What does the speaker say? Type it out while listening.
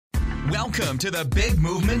Welcome to the Big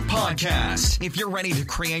Movement Podcast. If you're ready to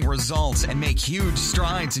create results and make huge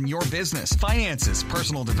strides in your business, finances,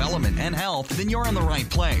 personal development, and health, then you're in the right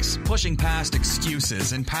place. Pushing past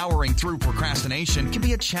excuses and powering through procrastination can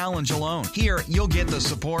be a challenge alone. Here, you'll get the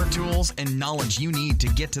support, tools, and knowledge you need to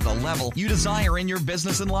get to the level you desire in your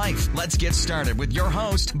business and life. Let's get started with your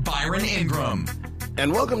host, Byron Ingram.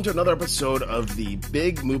 And welcome to another episode of the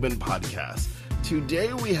Big Movement Podcast.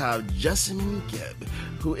 Today we have Jessamine Gibb,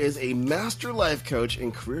 who is a master life coach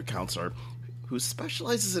and career counselor who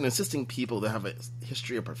specializes in assisting people that have a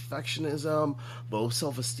history of perfectionism, low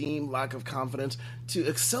self-esteem, lack of confidence, to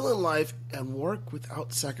excel in life and work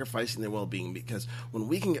without sacrificing their well-being. Because when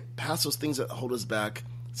we can get past those things that hold us back,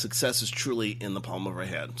 success is truly in the palm of our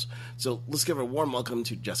hands. So let's give a warm welcome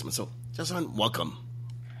to Jessamine. So Jessamine, welcome.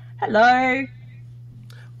 Hello.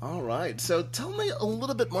 All right. So tell me a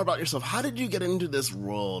little bit more about yourself. How did you get into this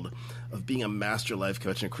world of being a master life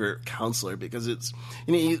coach and career counselor? Because it's,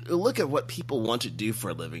 you look at what people want to do for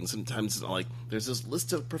a living. Sometimes it's like there's this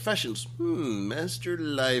list of professions. Master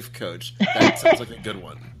life coach. That sounds like a good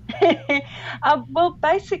one. Well,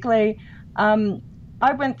 basically,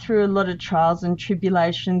 I went through a lot of trials and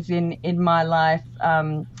tribulations in my life.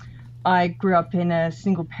 I grew up in a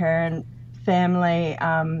single parent family.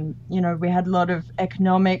 We had a lot of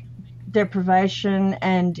economic deprivation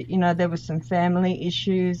and, there were some family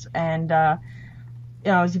issues and, I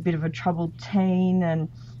was a bit of a troubled teen. And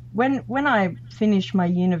when I finished my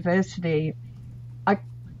university, I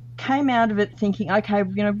came out of it thinking, okay,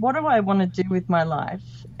 what do I want to do with my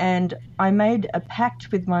life? And I made a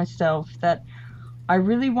pact with myself that I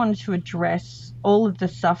really wanted to address all of the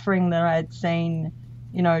suffering that I had seen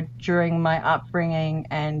during my upbringing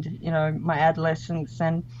and, my adolescence.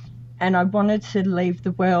 And I wanted to leave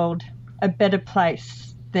the world a better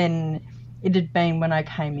place than it had been when I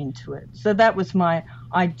came into it. So that was my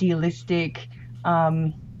idealistic,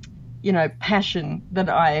 passion that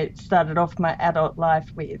I started off my adult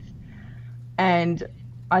life with. And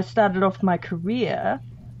I started off my career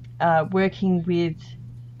working with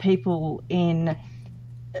people in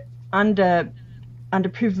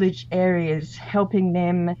underprivileged areas, helping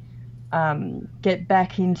them get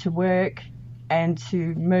back into work and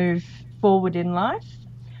to move forward in life.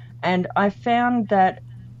 And I found that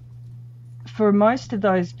for most of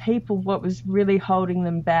those people, what was really holding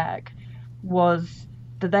them back was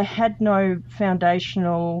that they had no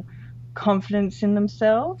foundational confidence in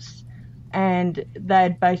themselves, and they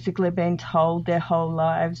had basically been told their whole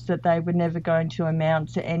lives that they were never going to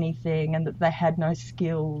amount to anything and that they had no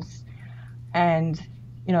skills and,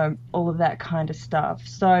 all of that kind of stuff.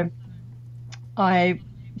 So I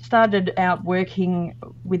started out working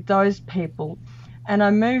with those people, and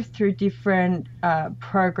I moved through different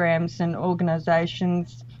programs and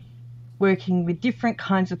organisations, working with different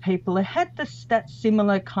kinds of people that had that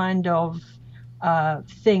similar kind of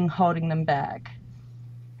thing holding them back.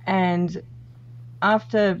 And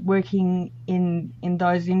after working in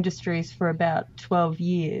those industries for about 12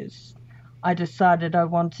 years, I decided I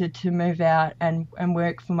wanted to move out and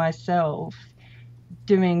work for myself,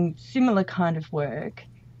 doing similar kind of work,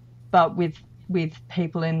 but with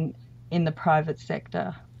people in the private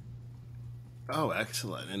sector. Oh,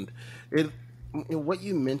 excellent. And what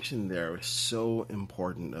you mentioned there is so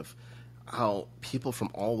important, of how people from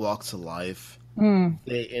all walks of life,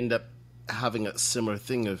 they end up having a similar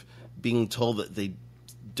thing of being told that they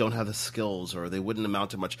don't have the skills or they wouldn't amount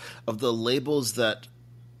to much, of the labels that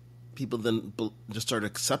people then just start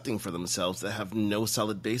accepting for themselves that have no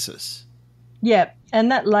solid basis. Yeah, and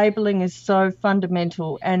that labeling is so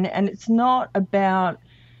fundamental, and it's not about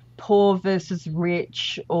poor versus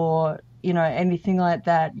rich or, anything like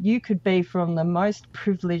that. You could be from the most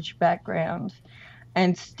privileged background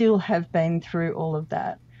and still have been through all of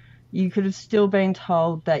that. You could have still been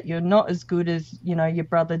told that you're not as good as, your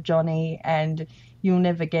brother Johnny, and you'll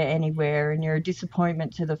never get anywhere, and you're a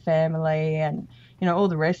disappointment to the family, and, all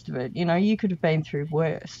the rest of it. You could have been through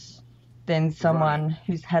worse than someone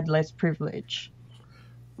who's had less privilege.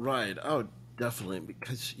 Right. Oh, definitely.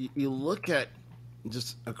 Because you look at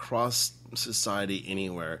just across society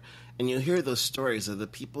anywhere, and you hear those stories of the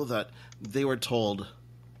people that they were told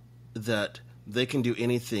that they can do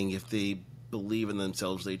anything if they believe in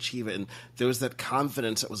themselves, they achieve it. And there was that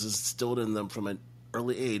confidence that was instilled in them from an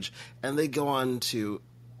early age, and they go on to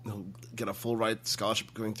get a full ride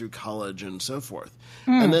scholarship going through college and so forth.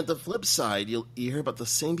 And then the flip side, you hear about the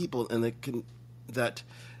same people and that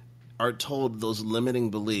are told those limiting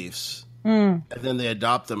beliefs, and then they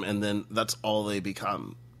adopt them, and then that's all they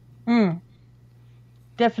become.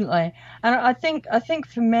 Definitely. And I think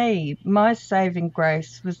for me, my saving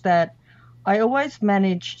grace was that I always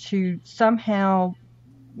managed to somehow,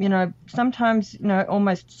 sometimes,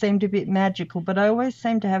 almost seemed a bit magical, but I always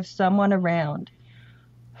seemed to have someone around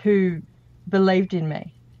who believed in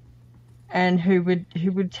me and who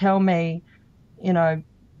would tell me,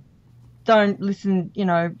 don't listen,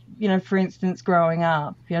 for instance, growing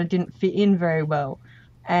up, didn't fit in very well.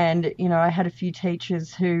 And, I had a few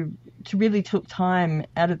teachers who really took time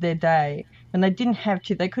out of their day, and they didn't have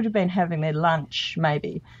to. They could have been having their lunch,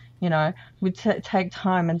 maybe, would take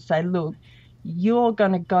time and say, look, you're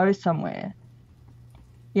going to go somewhere.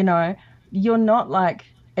 You're not like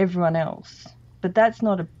everyone else, but that's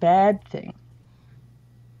not a bad thing.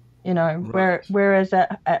 Right. Whereas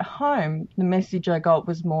at home, the message I got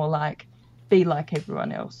was more like, be like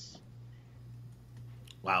everyone else.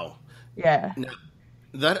 Wow. Yeah.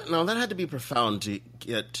 That had to be profound to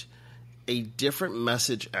get a different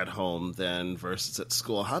message at home than versus at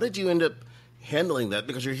school. How did you end up handling that?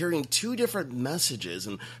 Because you're hearing two different messages,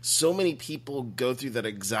 and so many people go through that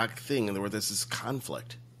exact thing, and where there's this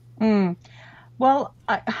conflict. Well,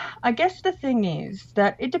 I guess the thing is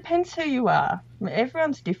that it depends who you are. I mean,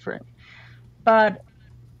 everyone's different. But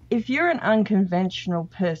if you're an unconventional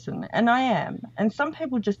person, and I am, and some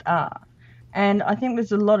people just are, and I think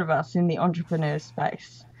there's a lot of us in the entrepreneur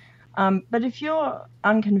space. But if you're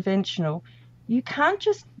unconventional, you can't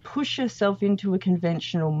just push yourself into a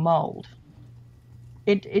conventional mold.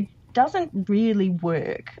 It doesn't really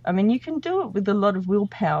work. I mean, you can do it with a lot of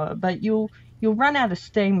willpower, but you'll run out of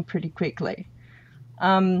steam pretty quickly.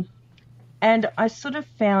 And I sort of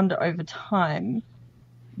found over time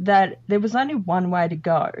that there was only one way to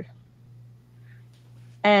go.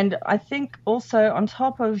 And I think also on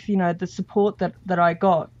top of, the support that I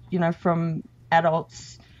got, from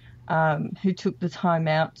adults who took the time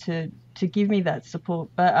out to give me that support.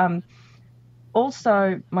 But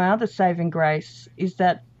also my other saving grace is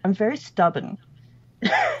that I'm very stubborn.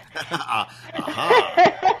 Aha.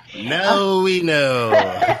 Now we know.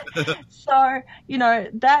 So,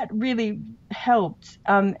 that really helped.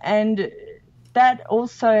 And that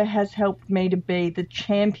also has helped me to be the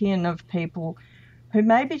champion of people who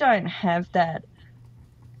maybe don't have that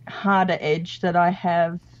harder edge that I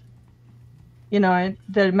have,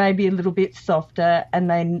 that may be a little bit softer, and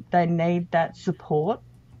they need that support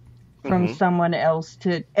from someone else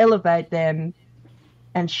to elevate them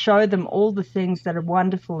and show them all the things that are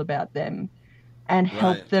wonderful about them and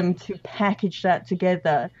help them to package that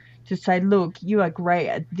together to say, look, you are great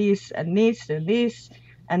at this and this and this,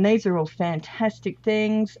 and these are all fantastic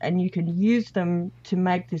things, and you can use them to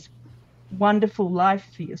make this wonderful life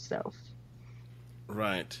for yourself.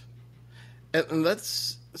 Right. And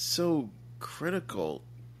that's so critical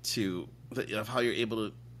of how you're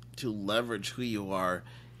able to leverage who you are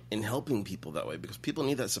in helping people that way, because people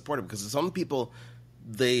need that support. Because some people,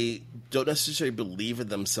 they don't necessarily believe in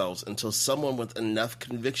themselves until someone with enough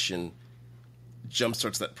conviction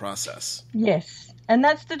jumpstarts that process. Yes. And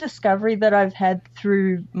that's the discovery that I've had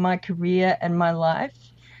through my career and my life,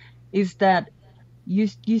 is that you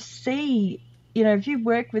see, if you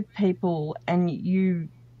work with people and you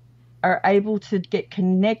are able to get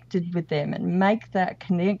connected with them and make that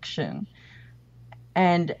connection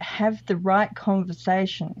and have the right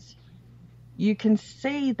conversations, you can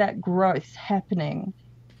see that growth happening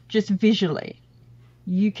just visually.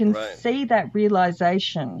 You can see that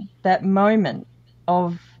realization, that moment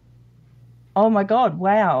of, oh my God,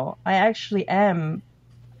 wow, I actually am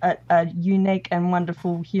a unique and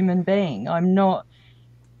wonderful human being. I'm not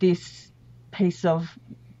this piece of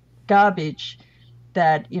garbage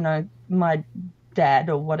that, my dad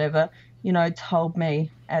or whatever, told me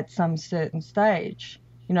at some certain stage.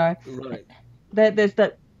 There's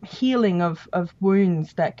that healing of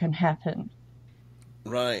wounds that can happen.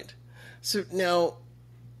 Right. So now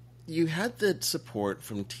you had the support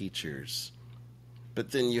from teachers, but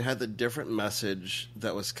then you had the different message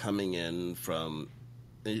that was coming in from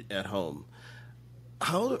at home.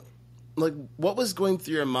 What was going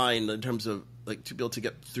through your mind in terms of to be able to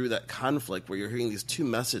get through that conflict where you're hearing these two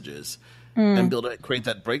messages and be able to create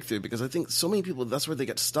that breakthrough? Because I think so many people, that's where they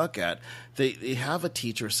get stuck at. They have a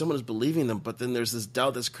teacher, someone is believing them, but then there's this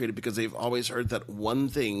doubt that's created because they've always heard that one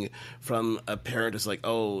thing from a parent is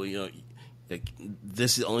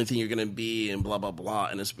this is the only thing you're going to be and blah, blah, blah.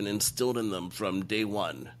 And it's been instilled in them from day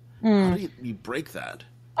one. How do you break that?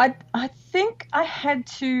 I think I had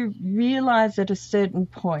to realize at a certain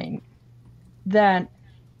point that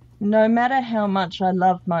no matter how much I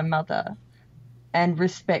loved my mother and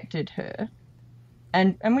respected her,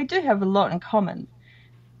 and we do have a lot in common,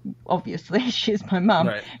 obviously, she's my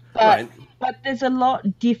mum, but there's a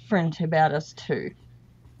lot different about us too.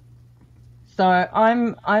 So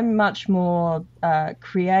I'm much more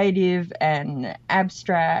creative and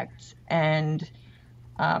abstract and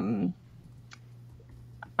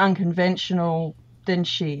unconventional than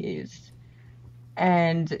she is,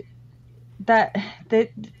 and that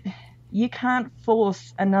you can't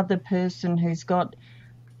force another person who's got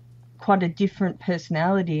quite a different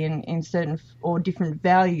personality in certain, or different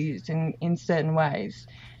values in certain ways,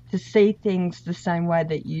 to see things the same way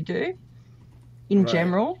that you do in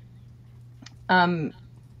general.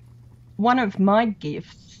 One of my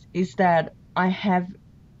gifts is that I have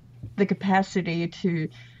the capacity to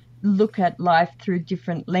look at life through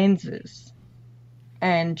different lenses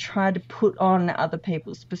and try to put on other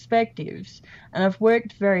people's perspectives. And I've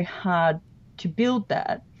worked very hard to build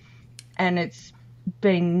that, and it's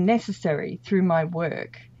been necessary through my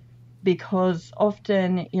work, because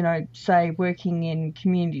often, say working in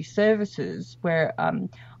community services where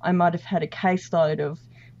I might have had a caseload of,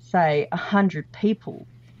 say, 100 people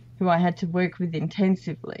who I had to work with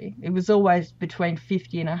intensively. It was always between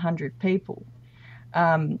 50 and 100 people.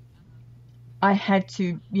 I had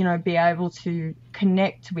to, be able to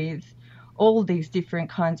connect with all these different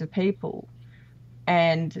kinds of people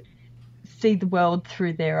and see the world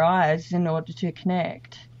through their eyes in order to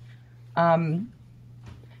connect.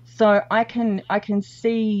 So I can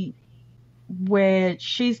see where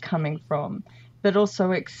she's coming from, but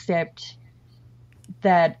also accept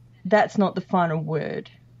that that's not the final word,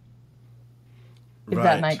 if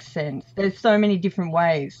that makes sense. There's so many different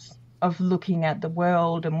ways of looking at the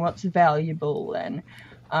world and what's valuable and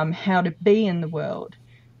how to be in the world.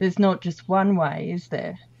 There's not just one way, is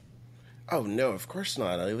there? Oh, no, of course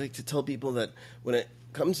not. I like to tell people that when it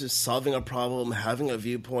comes to solving a problem, having a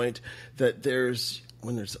viewpoint, that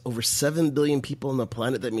when there's over 7 billion people on the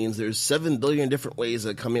planet, that means there's 7 billion different ways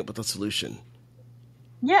of coming up with a solution.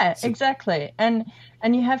 Yeah, exactly. And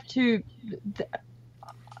you have to,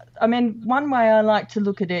 one way I like to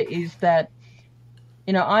look at it is that,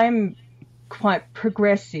 I'm quite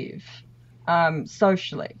progressive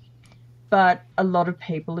socially, but a lot of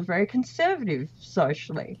people are very conservative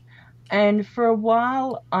socially. And for a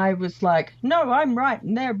while I was like, no, I'm right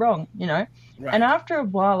and they're wrong, Right. And after a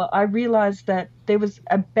while I realized that there was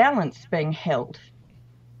a balance being held,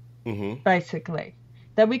 basically,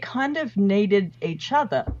 that we kind of needed each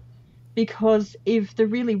other. Because if the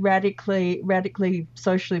really radically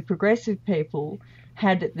socially progressive people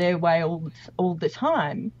had it their way all the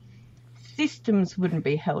time, systems wouldn't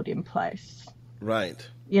be held in place. Right.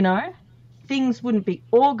 Things wouldn't be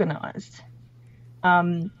organized.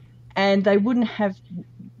 And they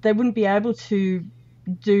wouldn't be able to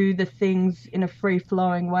do the things in a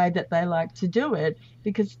free-flowing way that they like to do it,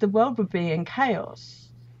 because the world would be in chaos.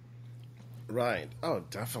 Right. Oh,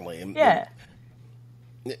 definitely.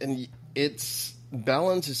 And it's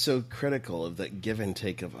balance is so critical of that give and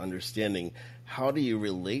take of understanding. How do you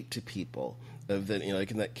relate to people? Of that,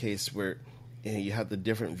 like in that case where you have the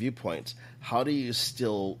different viewpoints. How do you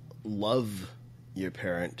still love your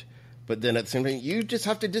parent? But then at the same time, you just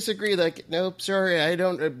have to disagree. Like, nope, sorry, I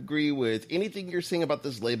don't agree with anything you're saying about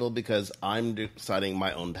this label because I'm deciding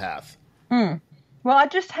my own path. Well, I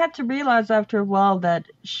just had to realize after a while that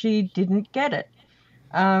she didn't get it.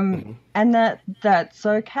 And that's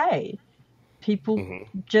okay. People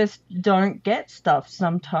just don't get stuff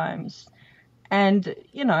sometimes. And,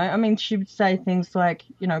 she would say things like,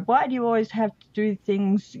 why do you always have to do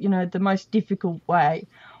things, the most difficult way?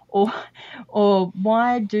 Or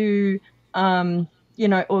why do, or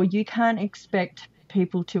you can't expect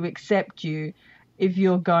people to accept you if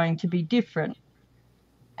you're going to be different.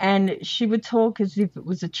 And she would talk as if it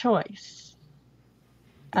was a choice.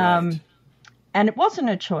 Right. And it wasn't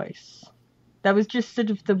a choice. That was just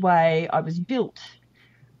sort of the way I was built.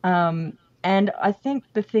 And I think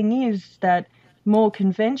the thing is that more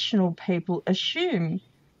conventional people assume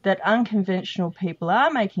that unconventional people are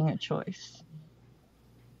making a choice.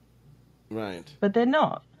 Right. But they're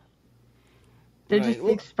not. They're just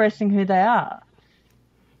expressing who they are.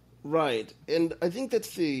 Right. And I think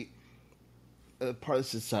that's the part of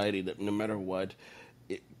society that no matter what,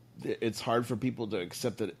 it's hard for people to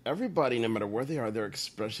accept that everybody, no matter where they are, they're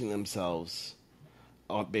expressing themselves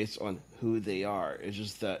based on who they are. It's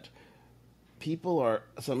just that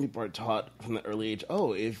some people are taught from the early age,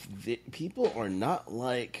 if people are not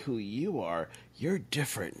like who you are, you're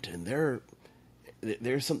different, and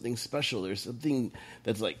there's something special. There's something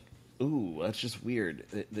that's like, ooh, that's just weird.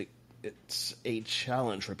 It's a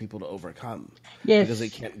challenge for people to overcome. Yes. Because they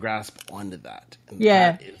can't grasp onto that. And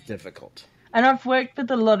that is difficult. And I've worked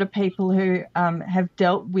with a lot of people who have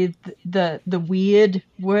dealt with the weird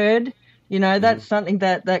word. That's something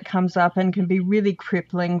that comes up and can be really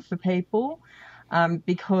crippling for people.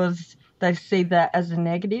 because they see that as a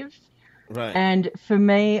negative. Right. And for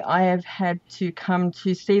me, I have had to come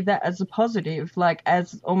to see that as a positive, like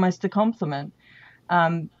as almost a compliment,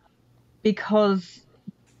 because,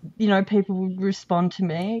 people would respond to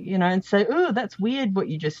me, and say, "Oh, that's weird what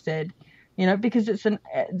you just said," because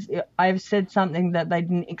I've said something that they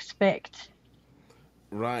didn't expect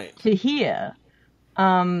Right. to hear.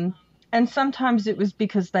 And sometimes it was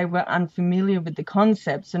because they were unfamiliar with the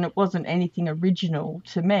concepts and it wasn't anything original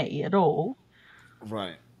to me at all.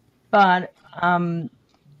 Right. But, I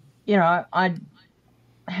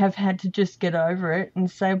have had to just get over it and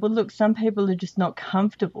say, well, look, some people are just not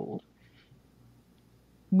comfortable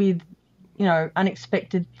with,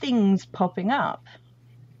 unexpected things popping up.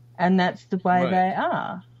 And that's the way they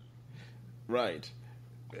are. Right.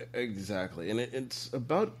 Exactly. And it's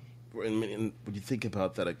about, when you think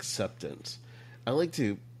about that acceptance, I like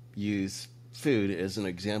to use food as an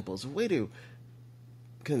example, as a way to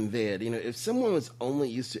convey it. If someone was only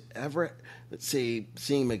used to ever, let's say,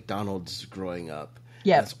 seeing McDonald's growing up,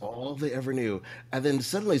 that's all they ever knew, and then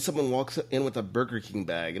suddenly someone walks in with a Burger King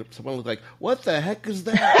bag, and someone was like, "What the heck is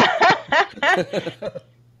that?"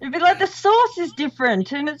 It'd be like, the sauce is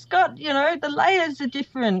different, and it's got, the layers are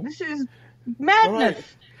different. This is madness.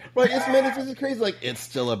 Right. It's madness. It's crazy. Like, it's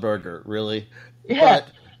still a burger, really. Yeah. But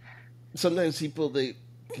sometimes people, they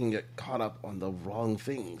can get caught up on the wrong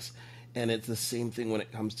things. And it's the same thing when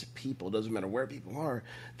it comes to people. It doesn't matter where people are.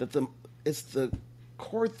 It's the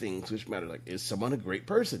core things which matter. Like, is someone a great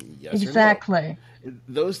person? Yes exactly. or no?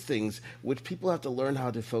 Those things which people have to learn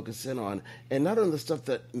how to focus in on, and not on the stuff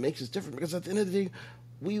that makes us different. Because at the end of the day,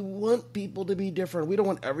 we want people to be different. We don't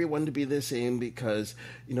want everyone to be the same, because,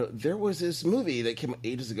 there was this movie that came out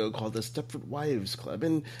ages ago called The Stepford Wives Club.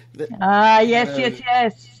 And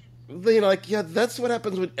yes. That's what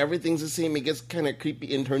happens when everything's the same. It gets kind of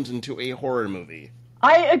creepy and turns into a horror movie.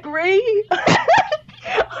 I agree.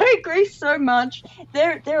 I agree so much.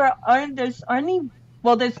 There's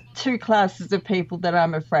two classes of people that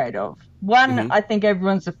I'm afraid of. One, I think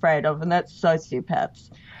everyone's afraid of, and that's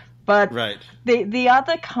sociopaths. But the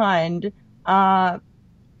other kind are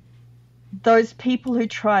those people who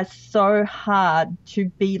try so hard to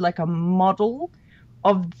be like a model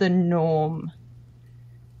of the norm.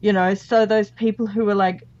 So those people who are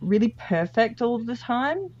like really perfect all the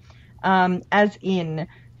time, as in,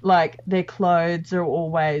 like, their clothes are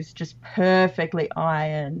always just perfectly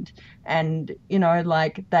ironed, and,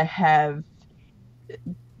 like, they have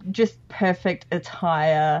just perfect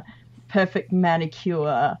attire, perfect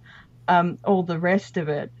manicure, all the rest of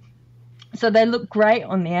it. So they look great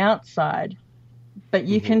on the outside, but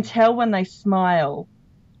you can tell when they smile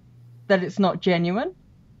that it's not genuine.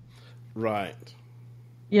 Right.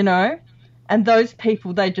 And those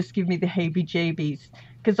people, they just give me the heebie-jeebies,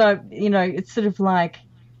 because it's sort of like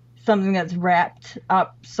something that's wrapped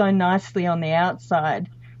up so nicely on the outside,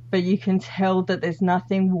 but you can tell that there's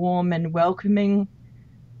nothing warm and welcoming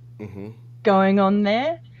going on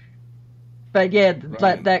there. But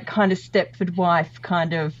like that kind of Stepford wife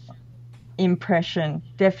kind of impression,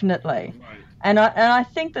 definitely. Right. And I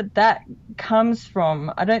think that comes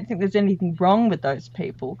from, I don't think there's anything wrong with those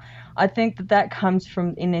people. I think that comes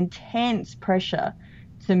from an intense pressure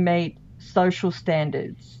to meet social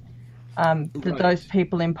standards that those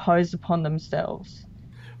people impose upon themselves.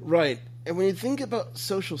 Right. And when you think about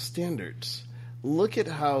social standards, look at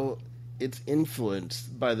how it's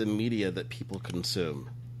influenced by the media that people consume,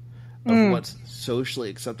 of what's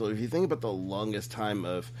socially acceptable. If you think about the longest time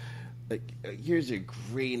of, like, here's a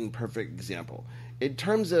great and perfect example. In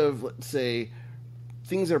terms of, let's say,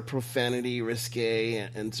 things are profanity, risque,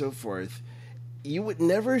 and so forth, you would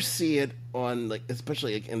never see it on, like,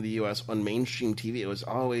 especially like in the U.S., on mainstream TV. It was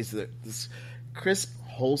always this crisp,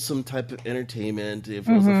 wholesome type of entertainment. If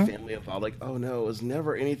it was a family involved, like, oh no, it was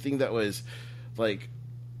never anything that was, like,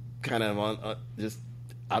 kind of on just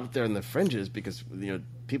out there in the fringes, because,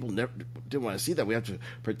 people never didn't want to see that. We have to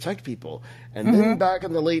protect people. And then back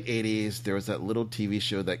in the late 80s, there was that little TV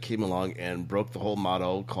show that came along and broke the whole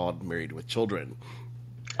model called Married with Children.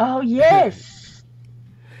 Oh, yes.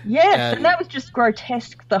 Yes, and that was just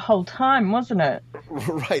grotesque the whole time, wasn't it?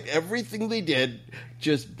 Right. Everything they did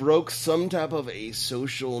just broke some type of a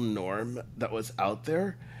social norm that was out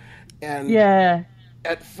there. And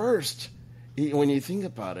at first, when you think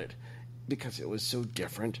about it, because it was so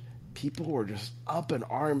different, people were just up in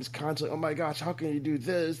arms constantly. Oh my gosh, how can you do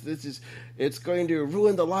this? It's going to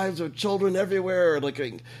ruin the lives of children everywhere. Like,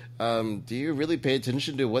 do you really pay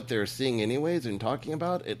attention to what they're seeing anyways and talking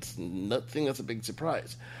about? It's nothing that's a big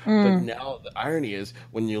surprise. But now the irony is,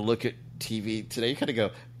 when you look at TV today, you kind of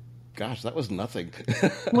go, gosh, that was nothing.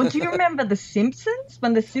 Well, do you remember The Simpsons,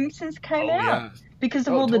 when The Simpsons came Oh, out? yeah. Because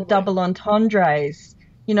of Oh, all the totally. double entendres,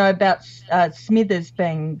 about Smithers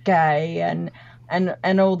being gay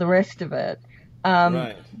and all the rest of it.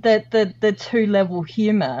 Right. The two-level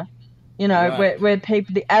humour, Right. where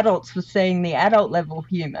the adults were seeing the adult level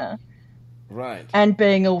humour Right. and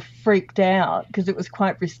being all freaked out because it was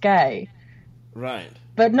quite risque, Right.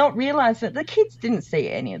 but not realising that the kids didn't see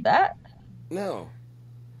any of that. No.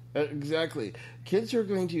 Exactly. Kids are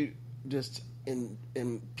going to just, and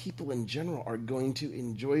people in general are going to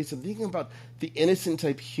enjoy some. Thinking about the innocent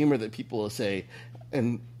type humor that people will say,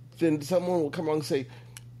 and then someone will come along and say,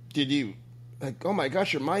 "Did you, like, oh my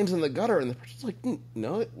gosh, your mind's in the gutter?" And the person's like,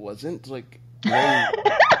 "No, it wasn't." Like, no,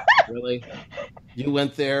 really? You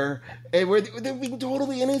went there, and they're being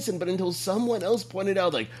totally innocent, but until someone else pointed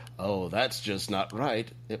out, like, "Oh, that's just not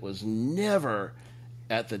right," it was never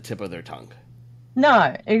at the tip of their tongue.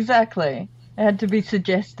 No, exactly. It had to be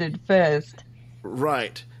suggested first.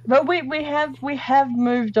 Right. But we have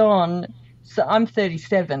moved on. So I'm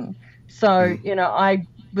 37. So, I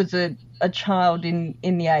was a child in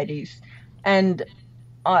the 80s, and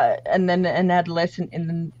then an adolescent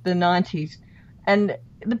in the 90s. And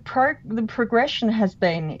the progression has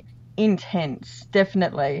been intense,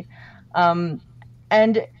 definitely. And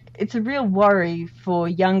it's a real worry for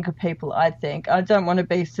younger people, I think. I don't want to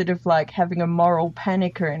be sort of like having a moral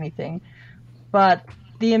panic or anything, but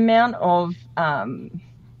the amount of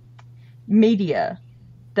media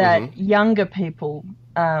that younger people,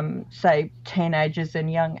 say teenagers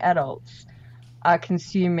and young adults, are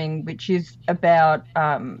consuming, which is about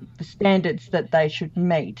the standards that they should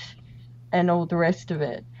meet and all the rest of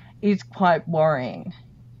it, is quite worrying.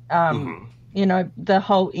 The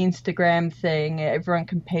whole Instagram thing, everyone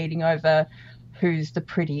competing over who's the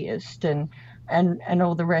prettiest and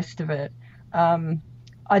all the rest of it.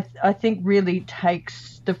 I think really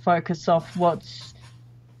takes the focus off what's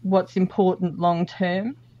important long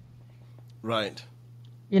term. Right.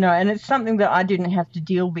 And it's something that I didn't have to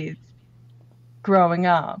deal with growing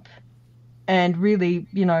up. And really,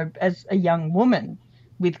 as a young woman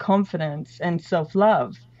with confidence and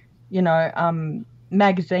self-love,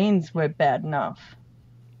 magazines were bad enough,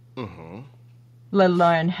 let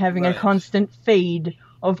alone having a Right. constant feed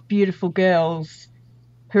of beautiful girls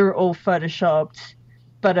who are all photoshopped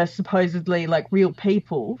but are supposedly like real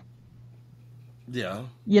people, Yeah.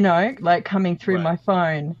 like coming through Right. my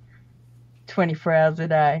phone 24 hours a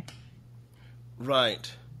day.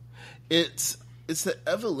 Right. It's the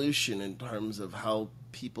evolution in terms of how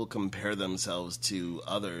people compare themselves to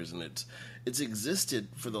others, and it's existed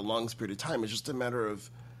for the longest period of time. It's just a matter of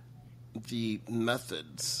the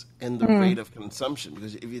methods and the rate of consumption.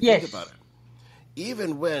 Because if you think about it,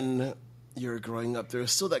 even when you're growing up,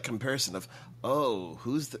 there's still that comparison of, oh,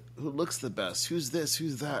 who looks the best, who's this,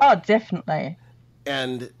 who's that. Oh, definitely.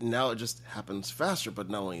 And now it just happens faster. But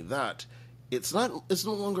not only that, it's no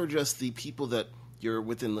longer just the people that you're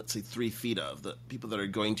within, let's say, 3 feet of, the people that are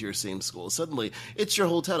going to your same school. Suddenly, it's your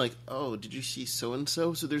whole town. Like, oh, did you see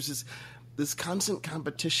so-and-so? So there's this constant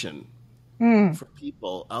competition for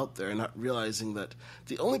people out there, not realizing that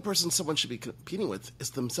the only person someone should be competing with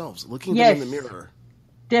is themselves, looking them in the mirror.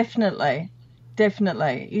 Definitely.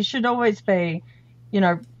 You should always be,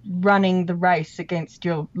 running the race against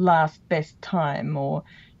your last best time, or,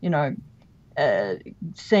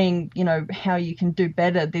 seeing, how you can do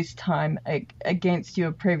better this time against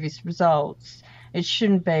your previous results. It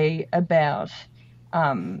shouldn't be about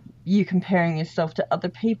you comparing yourself to other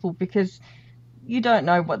people, because you don't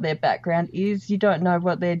know what their background is. You don't know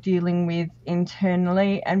what they're dealing with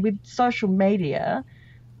internally. And with social media,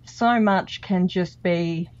 so much can just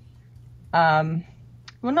be,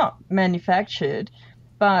 not manufactured,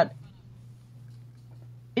 but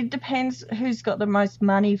it depends who's got the most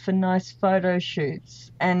money for nice photo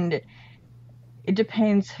shoots, and it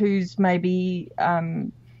depends who's maybe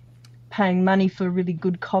paying money for really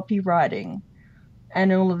good copywriting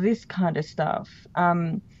and all of this kind of stuff.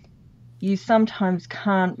 You sometimes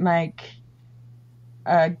can't make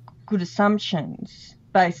good assumptions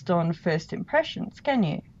based on first impressions, can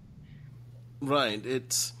you? Right.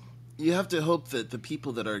 You have to hope that the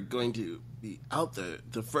people that are going to be out there,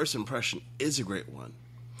 the first impression is a great one.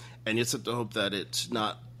 And you just have to hope that it's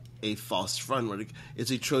not a false front, where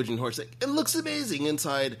it's a Trojan horse. Like, it looks amazing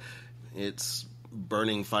inside. It's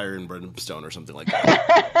burning fire and brimstone or something like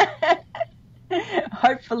that.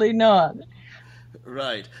 Hopefully not.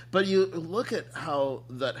 Right. But you look at how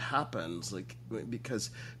that happens, like,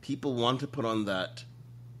 because people want to put on that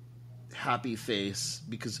happy face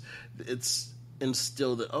because it's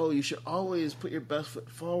instilled that, oh, you should always put your best foot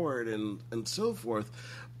forward and so forth.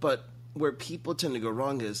 But where people tend to go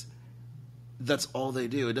wrong is that's all they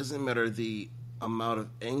do. It doesn't matter the amount of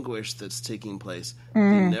anguish that's taking place. They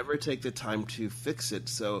never take the time to fix it.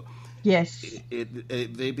 So yes,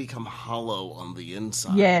 they become hollow on the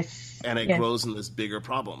inside. Yes, and it yes. grows in this bigger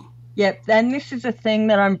problem. Yep, and this is a thing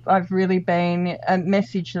that I've really been, a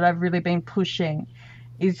message that I've really been pushing,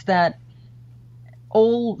 is that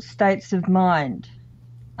all states of mind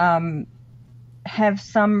have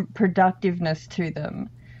some productiveness to them.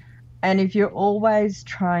 And if you're always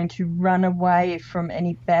trying to run away from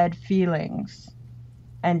any bad feelings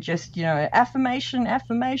and just, affirmation,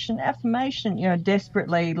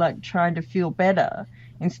 desperately like trying to feel better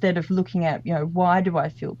instead of looking at, why do I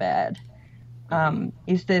feel bad?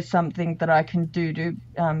 Is there something that I can do to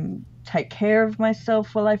take care of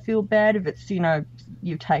myself while I feel bad? If it's,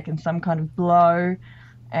 you've taken some kind of blow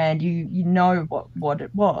and you know what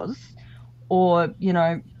it was, or,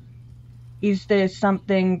 is there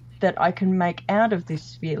something that I can make out of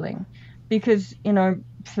this feeling? Because,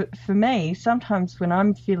 for me, sometimes when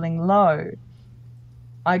I'm feeling low,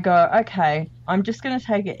 I go, okay, I'm just going to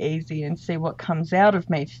take it easy and see what comes out of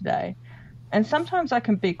me today. And sometimes I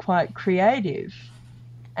can be quite creative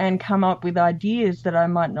and come up with ideas that I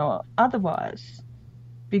might not otherwise,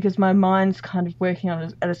 because my mind's kind of working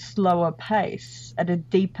on at a slower pace, at a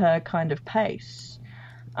deeper kind of pace.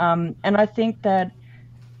 And I think that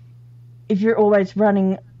if you're always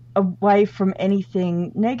running away from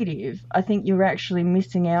anything negative, I think you're actually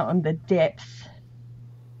missing out on the depth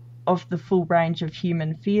of the full range of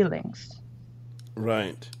human feelings.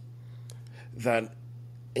 Right.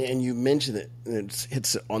 And you mentioned it, and it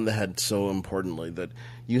hits it on the head so importantly, that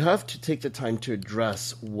you have to take the time to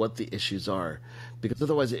address what the issues are, because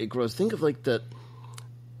otherwise it grows. Think of like that,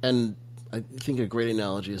 and I think a great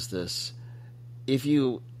analogy is this. If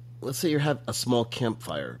you, let's say you have a small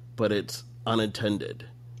campfire, but it's unattended.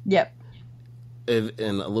 Yep. And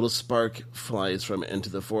a little spark flies from it into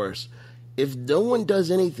the forest. If no one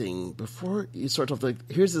does anything before you start off,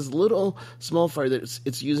 like, here's this little small fire that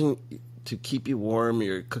it's using to keep you warm,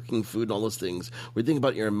 you're cooking food and all those things. We think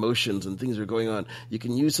about your emotions and things that are going on. You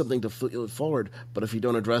can use something to fuel it forward, but if you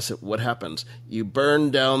don't address it, what happens? You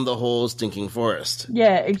burn down the whole stinking forest.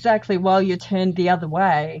 Yeah, exactly, while you're turned the other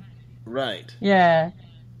way. Right. Yeah.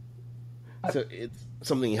 So it's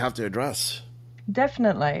something you have to address.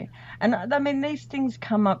 Definitely. And I mean, these things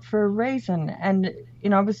come up for a reason. And,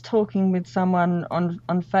 I was talking with someone on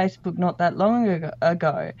Facebook not that long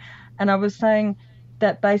ago, and I was saying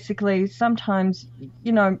that basically sometimes,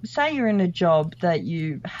 say you're in a job that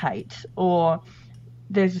you hate, or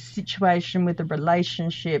there's a situation with a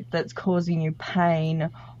relationship that's causing you pain,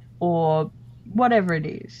 or whatever it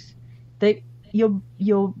is, that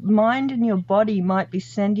your mind and your body might be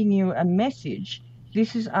sending you a message.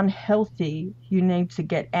 This is unhealthy. You need to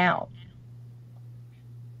get out.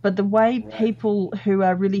 But the way people who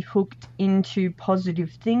are really hooked into positive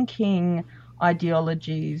thinking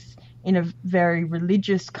ideologies in a very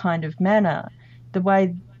religious kind of manner, the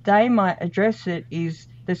way they might address it is,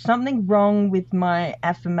 there's something wrong with my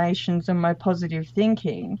affirmations and my positive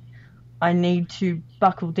thinking. I need to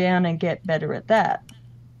buckle down and get better at that.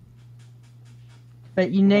 But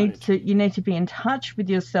you need to be in touch with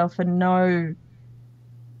yourself and know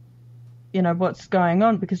what's going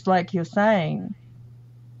on, because like you're saying,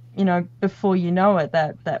 before you know it,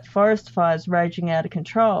 that forest fire's raging out of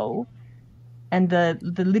control, and the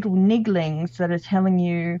little nigglings that are telling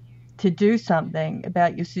you to do something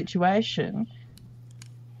about your situation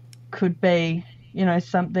could be,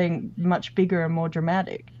 something much bigger and more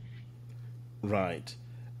dramatic. Right.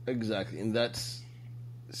 Exactly. And that's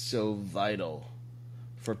so vital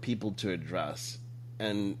for people to address.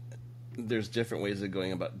 And there's different ways of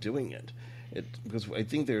going about doing it. Because I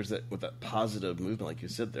think there's that, with that positive movement, like you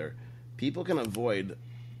said there, people can avoid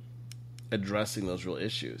addressing those real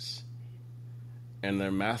issues, and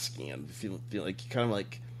they're masking it. Feel like kind of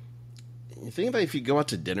like, you think about if you go out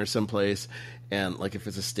to dinner someplace, and like if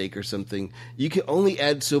it's a steak or something, you can only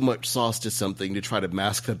add so much sauce to something to try to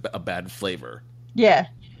mask a bad flavor. Yeah.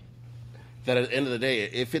 That at the end of the day,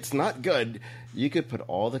 if it's not good, you could put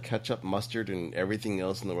all the ketchup, mustard, and everything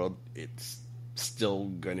else in the world, it's still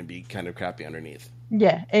going to be kind of crappy underneath.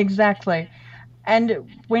 Yeah, exactly. And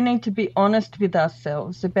we need to be honest with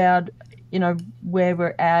ourselves about, where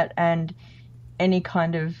we're at and any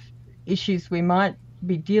kind of issues we might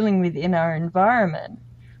be dealing with in our environment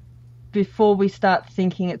before we start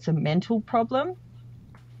thinking it's a mental problem,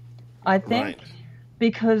 I think. Right.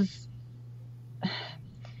 Because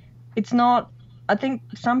it's not, I think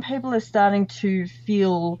some people are starting to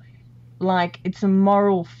feel like it's a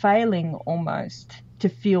moral failing almost to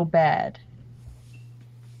feel bad.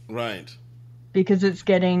 Right. Because it's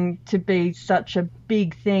getting to be such a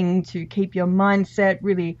big thing to keep your mindset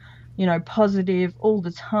really, positive all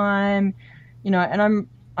the time, and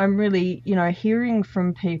I'm really, hearing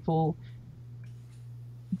from people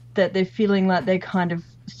that they're feeling like they're kind of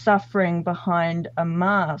suffering behind a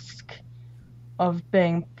mask of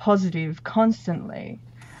being positive constantly.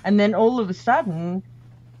 And then all of a sudden,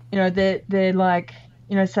 they're like,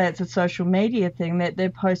 say it's a social media thing, that they're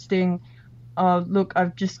posting, oh, look,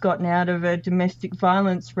 I've just gotten out of a domestic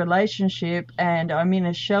violence relationship and I'm in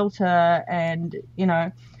a shelter and,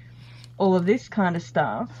 all of this kind of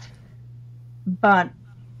stuff. But,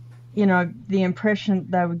 the impression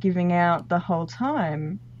they were giving out the whole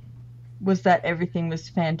time was that everything was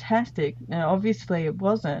fantastic. Now, obviously it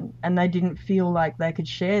wasn't, and they didn't feel like they could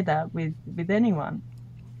share that with anyone.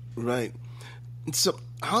 Right. So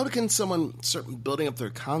how can someone start building up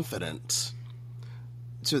their confidence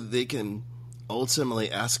so that they can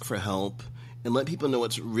ultimately ask for help and let people know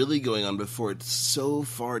what's really going on before it's so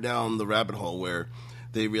far down the rabbit hole where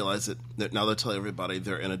they realize that now they're telling everybody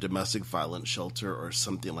they're in a domestic violence shelter or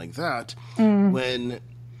something like that, when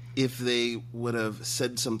if they would have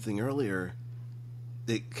said something earlier,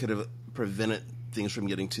 it could have prevented things from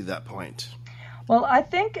getting to that point? Well, I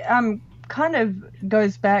think kind of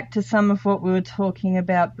goes back to some of what we were talking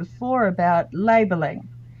about before about labeling.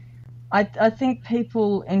 I think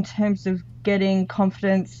people, in terms of getting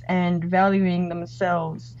confidence and valuing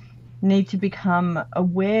themselves, need to become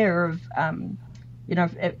aware of,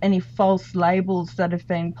 any false labels that have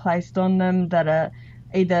been placed on them that are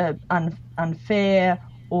either unfair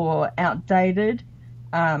or outdated.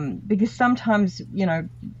 Because sometimes,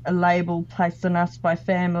 a label placed on us by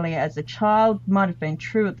family as a child might have been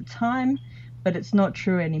true at the time, but it's not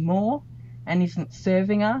true anymore and isn't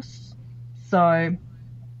serving us. So,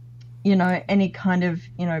 any kind of,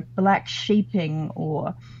 black sheeping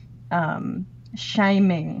or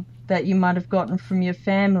shaming that you might have gotten from your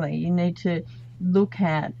family, you need to look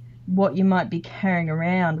at what you might be carrying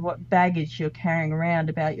around, what baggage you're carrying around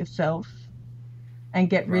about yourself, and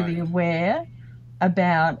get really aware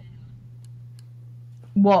about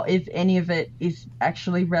what, if any of it, is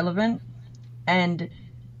actually relevant, and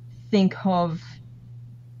think of,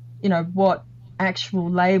 what actual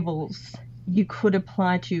labels you could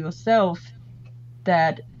apply to yourself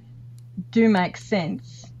that do make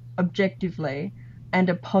sense objectively and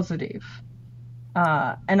are positive.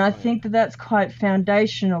 And I think that that's quite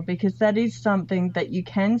foundational, because that is something that you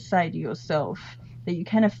can say to yourself, that you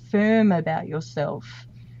can affirm about yourself,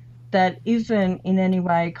 that isn't in any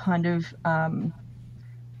way kind of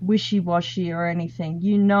wishy-washy or anything.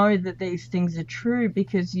 You know that these things are true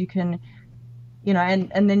because you can,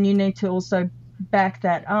 and then you need to also back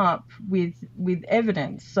that up with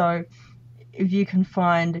evidence. So if you can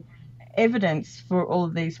find evidence for all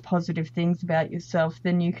of these positive things about yourself,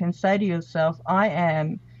 then you can say to yourself, I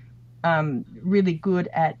am really good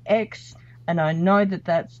at X, and I know that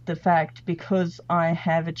that's the fact because I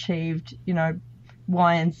have achieved,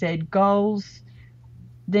 Y and Z goals.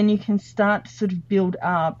 Then you can start to sort of build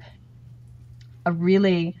up a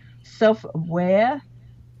really self-aware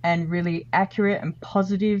and really accurate and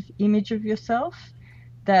positive image of yourself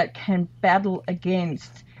that can battle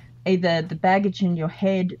against either the baggage in your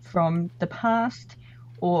head from the past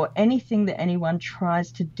or anything that anyone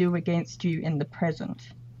tries to do against you in the present.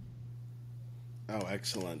 Oh,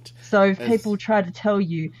 excellent. So if people try to tell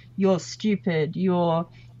you you're stupid, you're,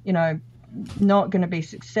 not going to be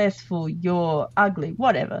successful, you're ugly,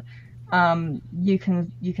 whatever, you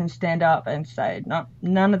can stand up and say, no,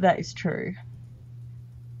 none of that is true.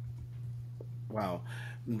 Wow.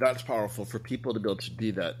 That's powerful for people to be able to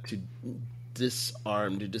do that, to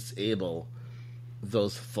disarm, to disable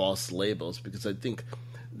those false labels, because I think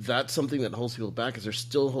that's something that holds people back, is they're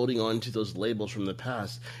still holding on to those labels from the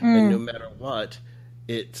past. And no matter what,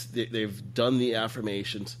 they've done the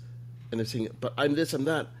affirmations and they're saying, but I'm this, I'm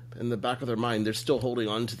that. In the back of their mind, they're still holding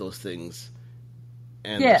on to those things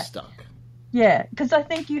and they're stuck. Yeah, because I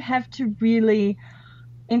think you have to really,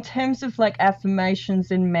 in terms of like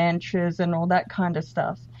affirmations and mantras and all that kind of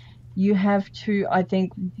stuff, you have to, I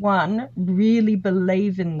think, one, really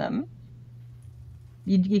believe in them.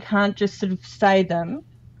 You can't just sort of say them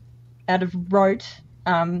out of rote,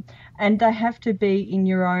 and they have to be in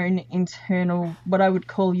your own internal, what I would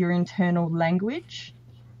call your internal language.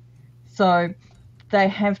 So they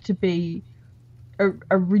have to be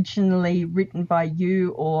originally written by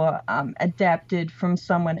you or adapted from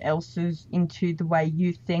someone else's into the way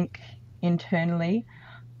you think internally.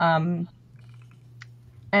 And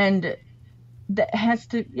that has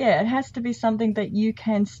to, it has to be something that you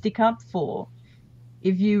can stick up for.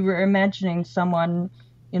 If you were imagining someone,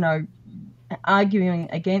 arguing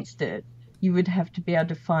against it, you would have to be able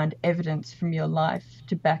to find evidence from your life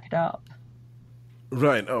to back it up.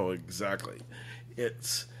 Right. Oh, exactly.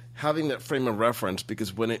 It's having that frame of reference,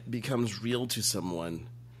 because when it becomes real to someone,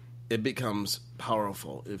 it becomes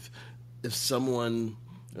powerful. If someone,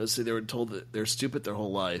 let's say they were told that they're stupid their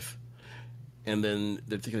whole life, and then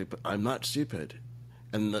they're thinking, but I'm not stupid.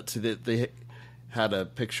 And let's say that they had a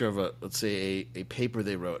picture of let's say a paper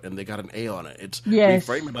they wrote, and they got an A on it. It's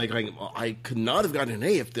reframing by going, well, I could not have gotten an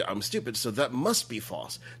A if I'm stupid, so that must be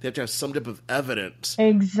false. They have to have some type of evidence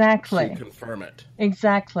to confirm it.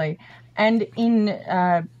 Exactly. And in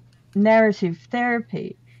narrative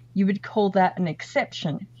therapy, you would call that an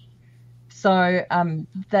exception. So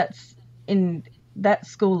that's in that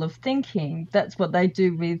school of thinking, that's what they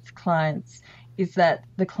do with clients, is that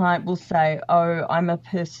the client will say, oh, I'm a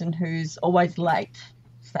person who's always late,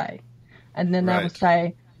 say. And then they will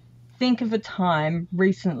say, think of a time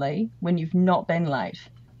recently when you've not been late.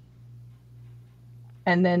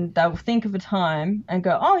 And then they'll think of a time and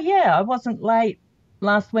go, oh, yeah, I wasn't late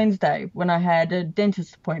last Wednesday when I had a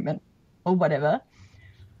dentist appointment or whatever.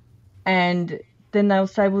 And then they'll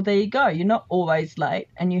say, well, there you go. You're not always late,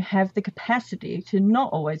 and you have the capacity to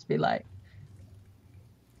not always be late.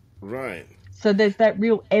 Right. So there's that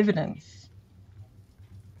real evidence.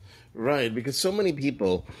 Right, because so many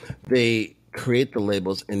people, they create the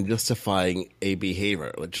labels in justifying a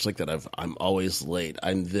behavior, just like that. I'm always late.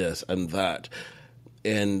 I'm this. I'm that.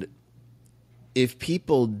 And if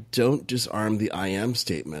people don't disarm the I am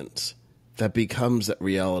statements, that becomes that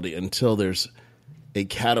reality until there's a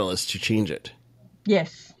catalyst to change it.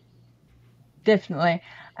 Yes, definitely.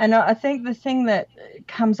 And I think the thing that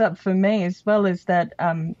comes up for me as well is that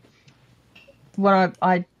what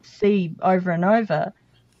I see over and over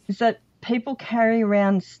is that people carry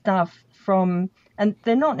around stuff from, and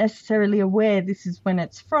they're not necessarily aware this is when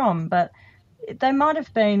it's from, but they might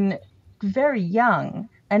have been very young,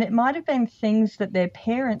 and it might have been things that their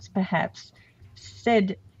parents perhaps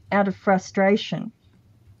said out of frustration.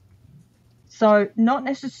 So not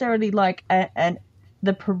necessarily like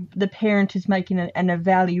the parent is making an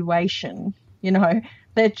evaluation,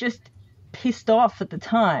 they're just pissed off at the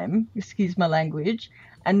time, excuse my language,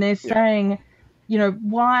 and they're saying,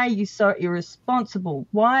 why are you so irresponsible?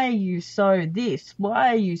 Why are you so this? Why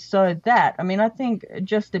are you so that? I mean, I think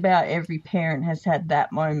just about every parent has had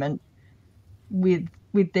that moment with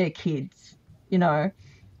their kids,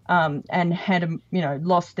 and had,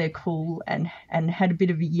 lost their cool and had a bit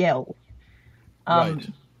of a yell. Right.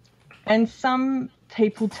 And some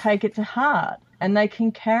people take it to heart, and they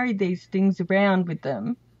can carry these things around with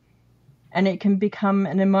them, and it can become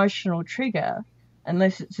an emotional trigger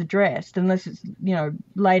unless it's addressed, unless it's,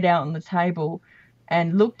 laid out on the table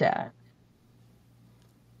and looked at.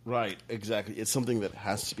 Right, exactly. It's something that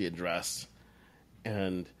has to be addressed.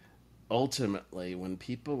 And ultimately, when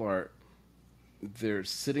people they're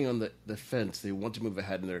sitting on the fence, they want to move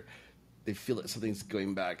ahead, and they feel that something's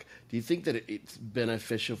going back. Do you think that it's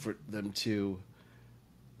beneficial for them to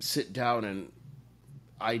sit down and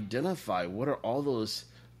identify what are all those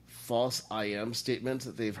false I am statements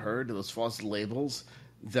that they've heard, those false labels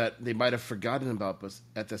that they might have forgotten about, but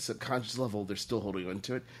at the subconscious level, they're still holding on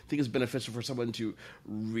to it? I think it's beneficial for someone to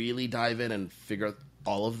really dive in and figure out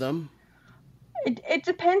all of them. It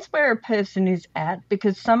depends where a person is at,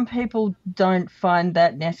 because some people don't find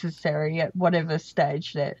that necessary at whatever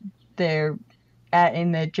stage that they're at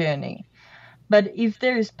in their journey. But if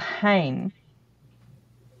there is pain,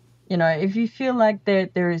 if you feel like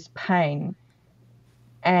there is pain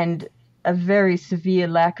and a very severe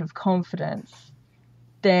lack of confidence,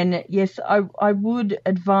 then yes, I would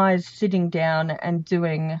advise sitting down and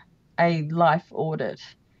doing a life audit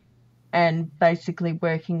and basically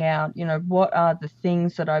working out, what are the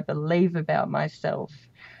things that I believe about myself,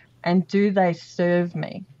 and do they serve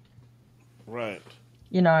me? Right.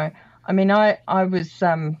 I mean, I was,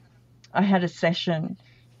 I had a session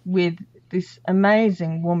with this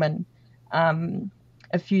amazing woman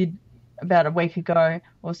about a week ago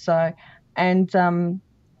or so, and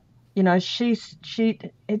it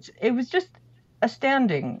was just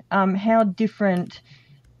astounding how different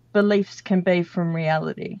beliefs can be from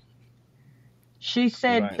reality. She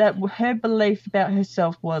said that her belief about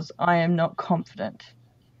herself was, I am not confident.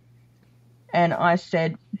 And I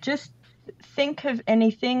said, just think of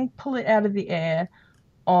anything, pull it out of the air,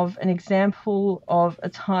 of an example of a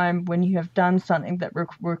time when you have done something that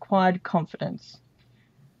required confidence.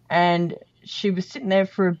 And she was sitting there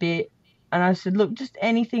for a bit, and I said, look, just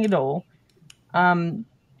anything at all. And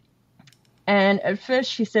at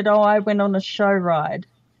first she said, I went on a show ride,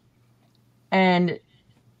 and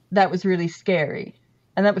that was really scary.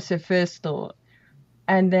 And that was her first thought.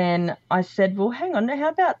 And then I said, well, hang on, how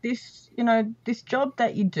about this, this job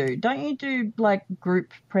that you do? Don't you do like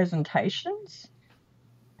group presentations?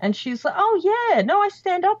 And she's like, oh yeah, no, I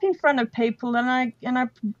stand up in front of people and I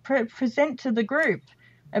present to the group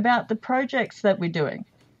about the projects that we're doing.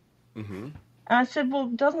 Mm-hmm. And I said, well,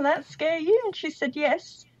 doesn't that scare you? And she said,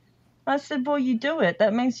 yes. I said, well, you do it.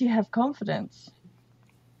 That means you have confidence.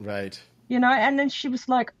 Right. And then she was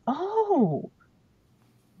like, oh,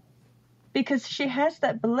 because she has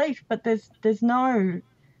that belief, but there's no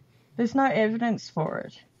evidence for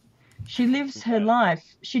it. She lives her life.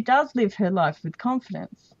 She does live her life with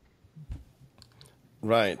confidence.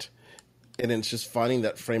 Right. And it's just finding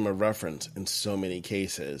that frame of reference in so many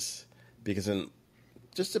cases, because in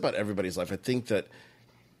just about everybody's life, I think that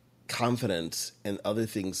confidence and other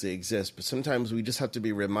things, they exist, but sometimes we just have to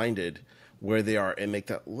be reminded where they are and make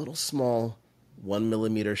that little small 1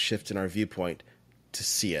 millimeter shift in our viewpoint to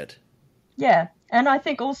see it. Yeah. And I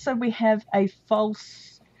think also we have a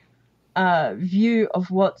false view of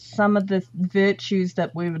what some of the virtues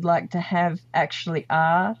that we would like to have actually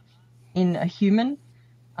are in a human.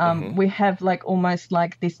 We have like almost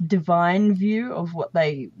like this divine view of what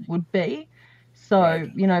they would be. So,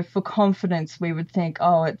 right. For confidence, we would think,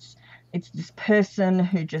 oh, it's this person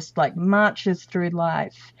who just like marches through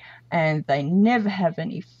life and they never have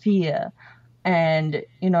any fear and,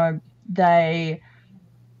 they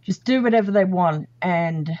just do whatever they want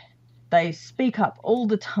and they speak up all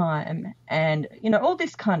the time and, all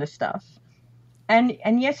this kind of stuff. And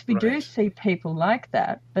yes, we do see people like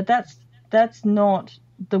that, but that's not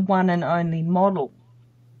the one and only model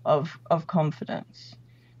of confidence.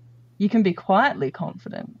 You can be quietly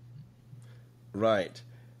confident. Right.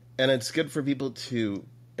 And it's good for people to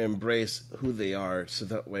embrace who they are so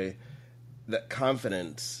that way that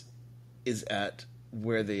confidence is at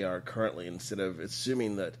where they are currently instead of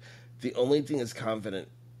assuming that the only thing that's confident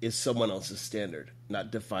is someone else's standard,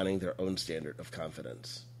 not defining their own standard of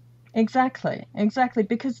confidence. Exactly.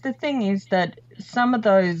 Because the thing is that some of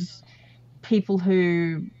those people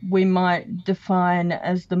who we might define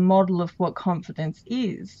as the model of what confidence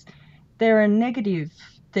is, there are negative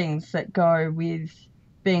things that go with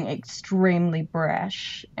being extremely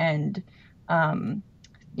brash and,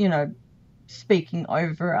 speaking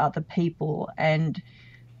over other people and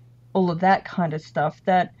all of that kind of stuff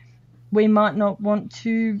that we might not want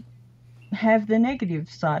to have the negative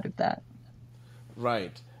side of that.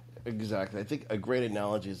 Right. Exactly. I think a great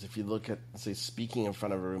analogy is if you look at, say, speaking in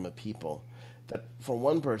front of a room of people, that for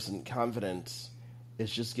one person, confidence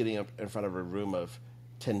is just getting up in front of a room of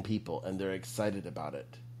 10 people and they're excited about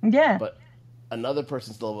it. Yeah. But another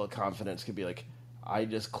person's level of confidence could be like, I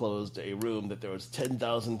just closed a room that there was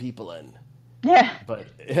 10,000 people in. Yeah. But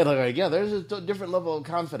there's a different level of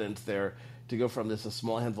confidence there to go from this a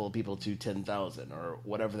small handful of people to 10,000 or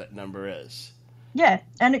whatever that number is. Yeah,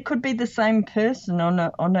 and it could be the same person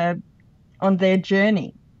on their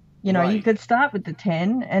journey. You could start with the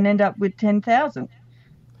 10 and end up with 10,000.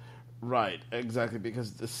 Right, exactly,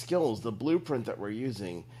 because the skills, the blueprint that we're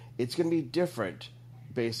using, it's going to be different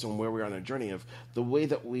based on where we are on a journey of the way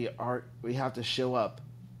that we have to show up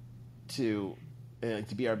to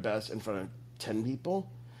be our best in front of 10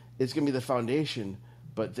 people. It's going to be the foundation,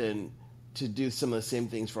 but then to do some of the same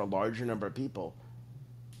things for a larger number of people,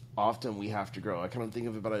 often we have to grow. I kind of think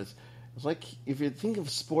of it as it's like if you think of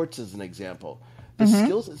sports as an example, the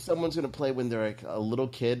skills that someone's going to play when they're like a little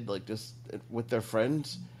kid, like just with their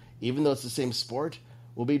friends, even though it's the same sport,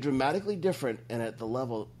 will be dramatically different and at the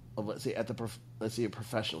level of, let's say, a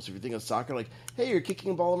professional. So if you think of soccer, like, hey, you're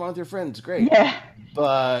kicking a ball around with your friends, great. Yeah.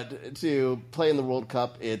 But to play in the World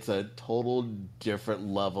Cup, it's a total different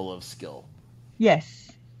level of skill.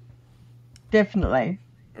 Yes, definitely.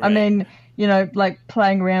 Right. I mean, like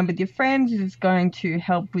playing around with your friends is going to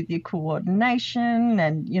help with your coordination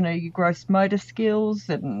and, your gross motor skills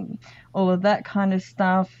and all of that kind of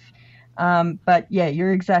stuff. But yeah,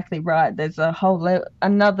 you're exactly right. There's a whole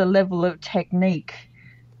another level of technique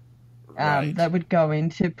that would go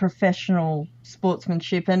into professional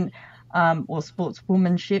sportsmanship and or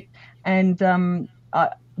sportswomanship. And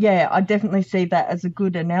I definitely see that as a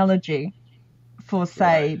good analogy for,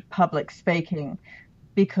 say, public speaking,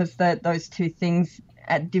 because those two things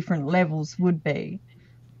at different levels would be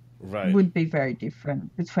very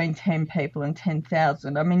different between 10 people and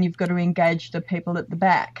 10,000. I mean, you've got to engage the people at the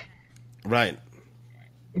back. Right.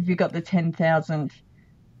 If you've got the 10,000.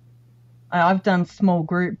 I've done small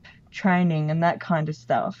group training and that kind of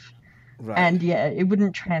stuff. Right. And yeah, it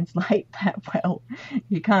wouldn't translate that well.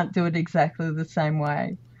 You can't do it exactly the same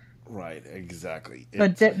way. Right, exactly.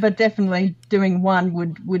 But definitely doing one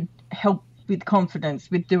would help with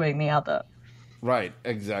confidence with doing the other. Right,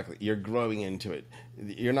 exactly. You're growing into it.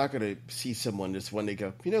 You're not going to see someone just one day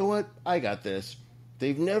go, you know what, I got this.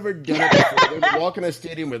 They've never done it before. They're going to walk in a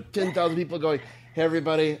stadium with 10,000 people going, hey,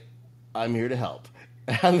 everybody, I'm here to help.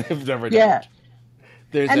 And they've never done it.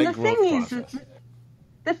 There's and that growth process.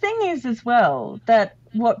 The thing is as well, that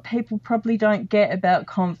what people probably don't get about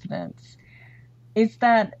confidence is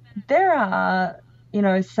that there are,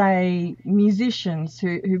 say, musicians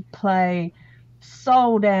who play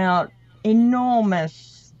sold out,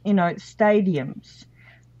 enormous, stadiums.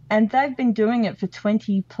 And they've been doing it for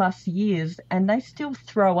 20 plus years and they still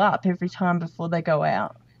throw up every time before they go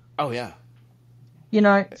out. Oh, yeah.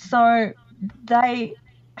 So they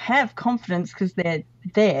have confidence because they're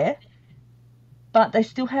there, but they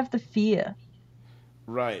still have the fear.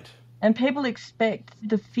 Right. And people expect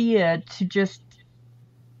the fear to just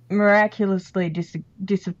miraculously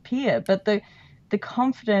disappear. But the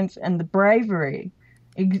confidence and the bravery,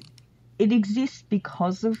 it exists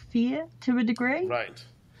because of fear to a degree. Right.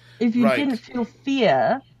 If you didn't feel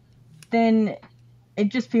fear, then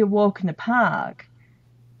it'd just be a walk in the park.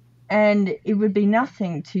 And it would be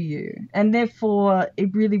nothing to you. And therefore,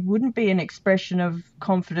 it really wouldn't be an expression of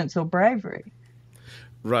confidence or bravery.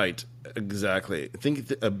 Right, exactly. I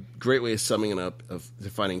think a great way of summing it up, of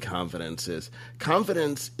defining confidence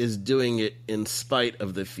is doing it in spite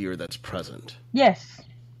of the fear that's present. Yes,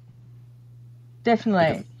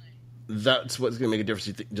 definitely. Because that's what's going to make a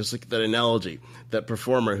difference. Just like that analogy, that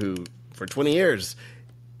performer who, for 20 years,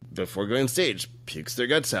 before going on stage, pukes their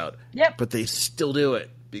guts out. Yep. But they still do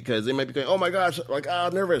it. Because they might be going, oh my gosh,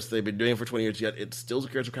 nervous. They've been doing it for 20 years, yet it still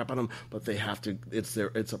scares the crap out of them. But they have to. It's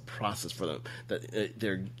a process for them that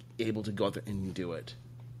they're able to go out there and do it.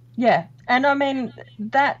 Yeah, and I mean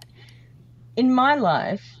that in my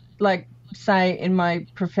life, like say in my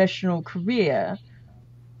professional career,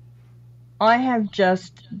 I have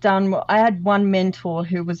just done. I had one mentor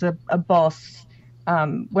who was a boss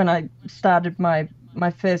when I started my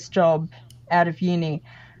first job out of uni,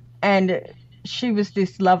 and she was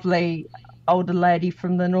this lovely older lady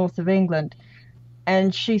from the north of England.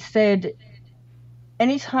 And she said,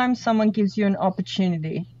 anytime someone gives you an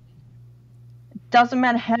opportunity, doesn't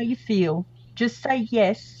matter how you feel, just say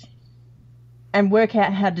yes and work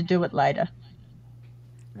out how to do it later.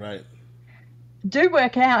 Right. Do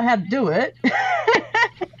work out how to do it.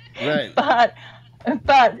 Right. But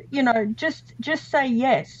just say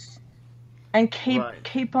yes. And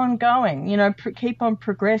keep on going, keep on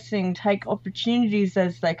progressing, take opportunities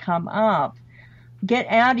as they come up. Get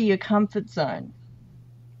out of your comfort zone.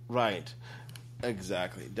 Right.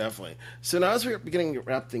 Exactly. Definitely. So now as we're beginning to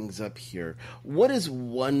wrap things up here, what is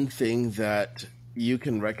one thing that you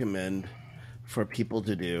can recommend for people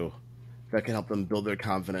to do that can help them build their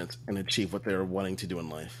confidence and achieve what they're wanting to do in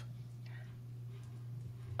life?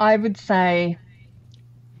 I would say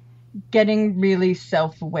getting really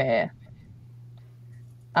self-aware.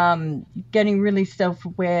 Getting really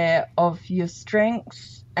self-aware of your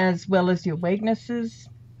strengths as well as your weaknesses,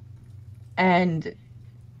 and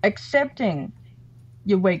accepting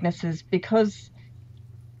your weaknesses, because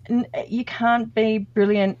you can't be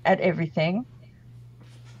brilliant at everything,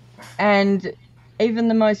 and even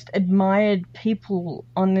the most admired people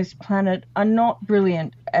on this planet are not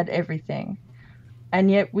brilliant at everything, and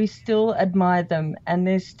yet we still admire them and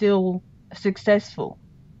they're still successful.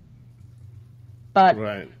 But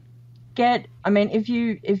if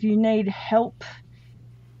you need help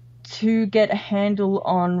to get a handle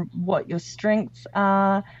on what your strengths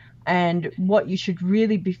are and what you should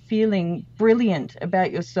really be feeling brilliant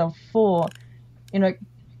about yourself for,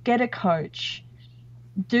 get a coach.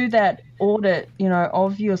 Do that audit,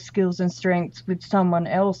 of your skills and strengths with someone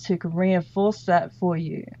else who can reinforce that for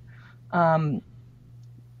you.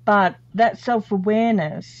 But that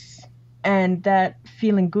self-awareness and that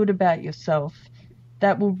feeling good about yourself,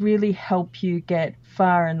 that will really help you get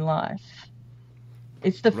far in life.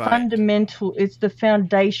 It's the fundamental, it's the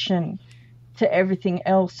foundation to everything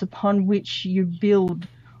else upon which you build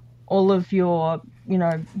all of your,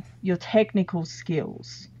 your technical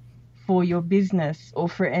skills for your business or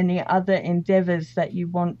for any other endeavors that you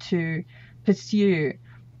want to pursue.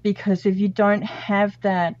 Because if you don't have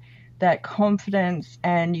that confidence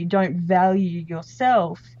and you don't value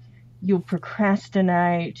yourself, you'll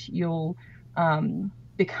procrastinate, you'll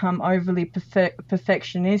become overly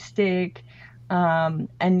perfectionistic,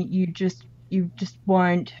 and you just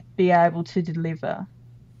won't be able to deliver.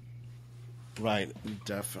 Right,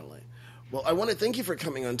 definitely. Well, I want to thank you for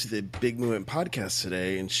coming on to the Big Movement podcast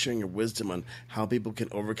today and sharing your wisdom on how people can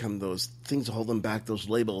overcome those things that hold them back, those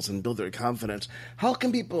labels, and build their confidence. How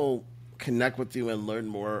can people connect with you and learn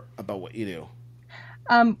more about what you do?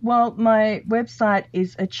 Well, my website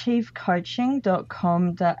is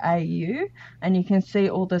achievecoaching.com.au, and you can see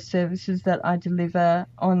all the services that I deliver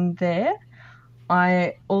on there.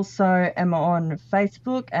 I also am on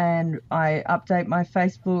Facebook, and I update my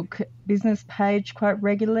Facebook business page quite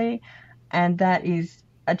regularly, and that is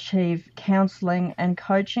Achieve Counselling and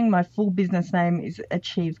Coaching. My full business name is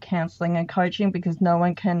Achieve Counselling and Coaching because no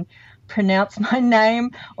one can pronounce my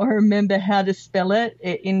name or remember how to spell it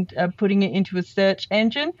in putting it into a search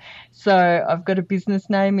engine. So I've got a business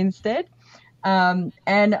name instead. And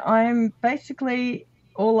I'm basically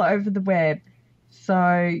all over the web.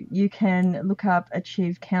 So you can look up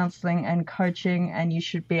Achieve Counselling and Coaching and you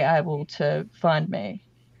should be able to find me.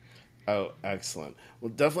 Oh, excellent. Well,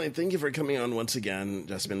 definitely thank you for coming on once again,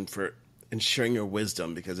 Jessamine, and sharing your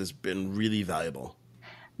wisdom because it's been really valuable.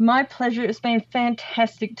 My pleasure. It's been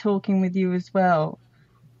fantastic talking with you as well.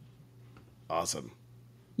 Awesome.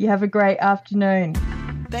 You have a great afternoon.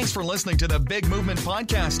 Thanks for listening to the Big Movement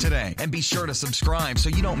Podcast today. And be sure to subscribe so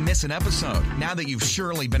you don't miss an episode. Now that you've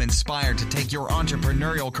surely been inspired to take your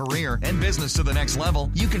entrepreneurial career and business to the next level,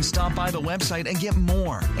 you can stop by the website and get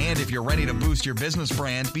more. And if you're ready to boost your business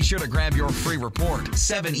brand, be sure to grab your free report,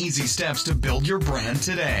 7 Easy Steps to Build Your Brand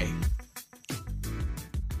Today.